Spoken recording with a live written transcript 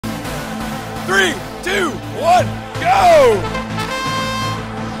3, 2, 1, go!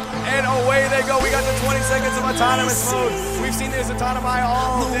 And away they go. We got the 20 seconds of autonomous mode. We've seen this autonomy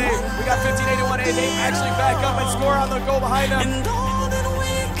all day. We got 1581A. They actually back up and score on the goal behind them.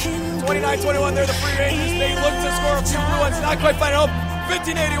 29-21, they're the Free Rangers. They look to score a few blue ones. Not quite finding home.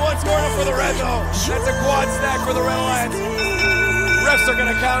 1581 scoring up for the red though. That's a quad stack for the Red Alliance. Refs are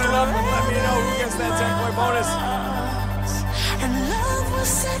gonna count it up and let me know who gets that 10-point bonus. And love will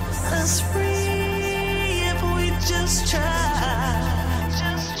set us free if we just try.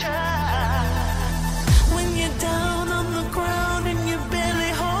 Just try. When you're down on the ground and you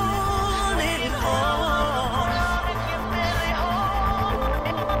barely hold it on.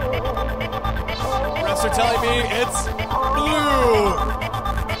 Refs are telling me it's blue.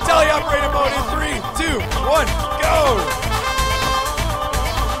 Teleoperated mode in 3, 2, 1, go!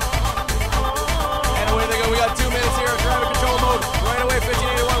 And away they go. We got 2 minutes here of traffic control mode. Right away,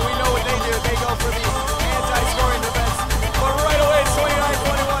 1581. We know what they do. They go for the anti-scoring defense. But right away, it's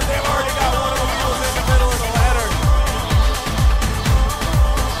 29-21. They've already got one of the wheels in the middle of the ladder.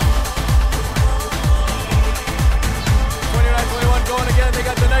 29-21 going again. They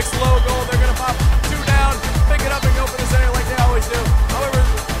got the next low goal. They're going to pop 2 down, pick it up and go for the center like they always do. However,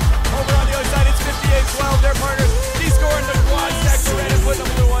 over on the other side, it's 58-12. Their partners, he's scoring the quad stack for red and putting the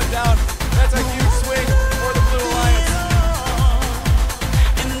blue one down. That's a huge swing for the Blue Alliance.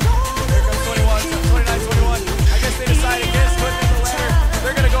 Here comes 29-21. I guess they decided against putting in the ladder.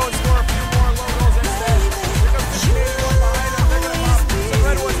 They're going to go and score a few more low goals instead. Here comes 1581 behind them. They're going to pop some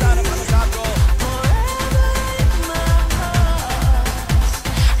red ones down on the top goal.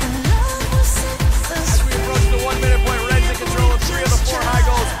 As we approach the 1-minute point, Red's in control of 3 of the 4 high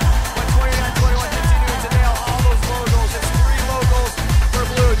goals. But 29-21 continuing to nail all those low goals. It's 3 low goals for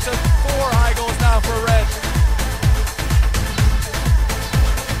Blue to 4 high goals now for Red.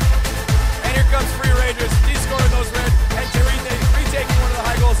 And here comes Free Rangers. He's scoring those red and retaking one of the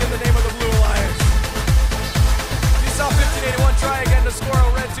high goals in the name of the Blue Alliance. You saw 1581 try again to score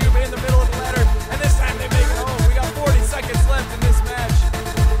a red tube in the middle of the ladder, and this time they make it home. We got 40 seconds left in this match.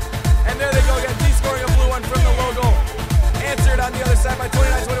 And there they go again, scoring a blue one from the low goal. Answered on the other side by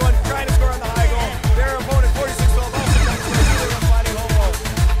 29-21, trying to score on the high goal. Their opponent, 46-12, also trying to score a fighting home goal.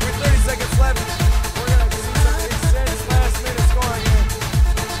 With 30 seconds left, we're going to see some intense last-minute scoring here.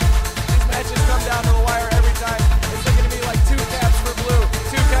 These matches come down to the wire every time. It's looking to me like 2 caps for blue,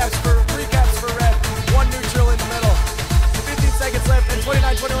 3 caps for red, 1 neutral in the middle. 15 seconds left, and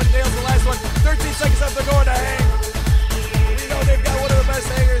 29-21 nails the last one. 13 seconds left, they're going to hang. We know they've got one of the best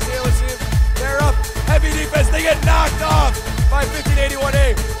hangers here. Let's see if they're up. Heavy defense, they get knocked off by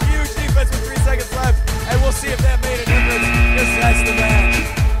 1581A.